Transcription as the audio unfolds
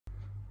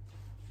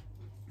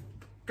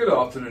Good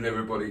afternoon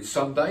everybody, it's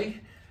Sunday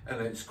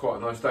and it's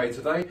quite a nice day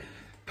today.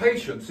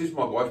 Patience is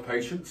my wife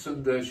Patience,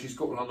 and she's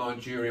got a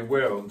Nigerian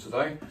wear on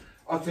today.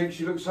 I think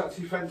she looks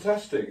absolutely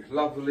fantastic.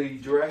 Lovely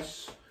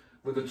dress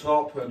with a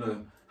top and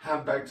a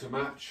handbag to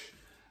match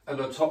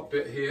and a top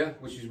bit here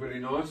which is really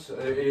nice,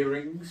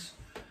 earrings.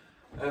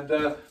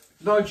 And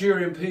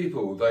Nigerian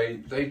people,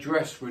 they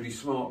dress really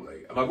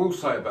smartly, and I will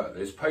say about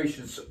this,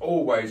 Patience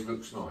always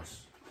looks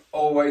nice,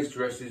 always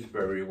dresses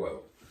very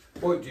well.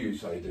 What do you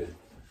say, dear?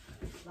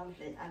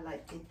 Lovely, I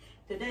like it.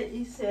 Today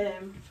is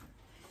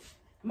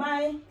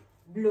my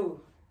blue.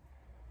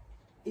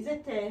 Is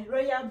it a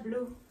royal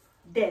blue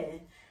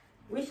day?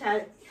 Which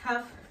I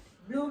have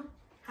blue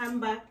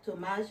handbag to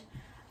match,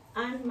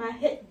 and my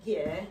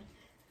headgear,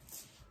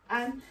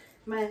 and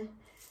my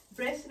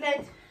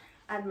bracelet,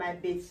 and my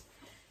beads.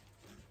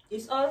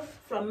 It's all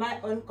from my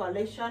own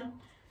collection.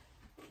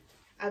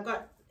 I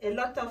got a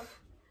lot of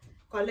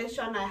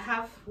collection I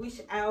have, which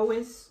I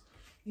always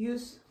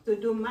use to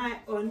do my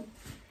own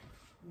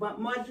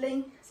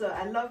modeling. So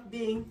I love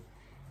being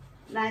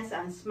nice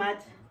and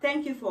smart.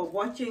 Thank you for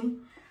watching,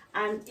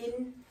 and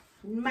in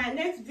my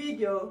next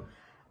video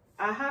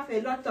I have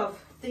a lot of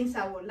things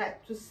I would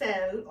like to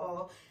sell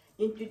or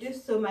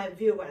introduce to my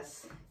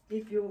viewers.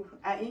 If you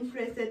are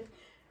interested,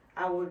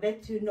 I will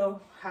let you know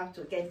how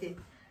to get it.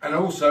 And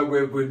also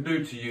we're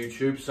new to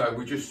YouTube, so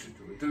we're just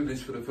doing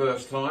this for the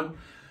first time.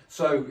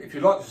 So if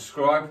you'd like to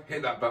subscribe,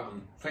 hit that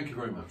button. Thank you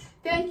very much.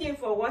 Thank you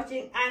for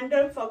watching, and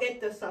don't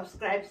forget to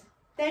subscribe.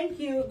 Thank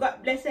you.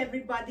 God bless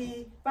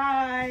everybody.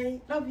 Bye.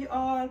 Love you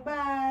all.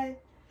 Bye.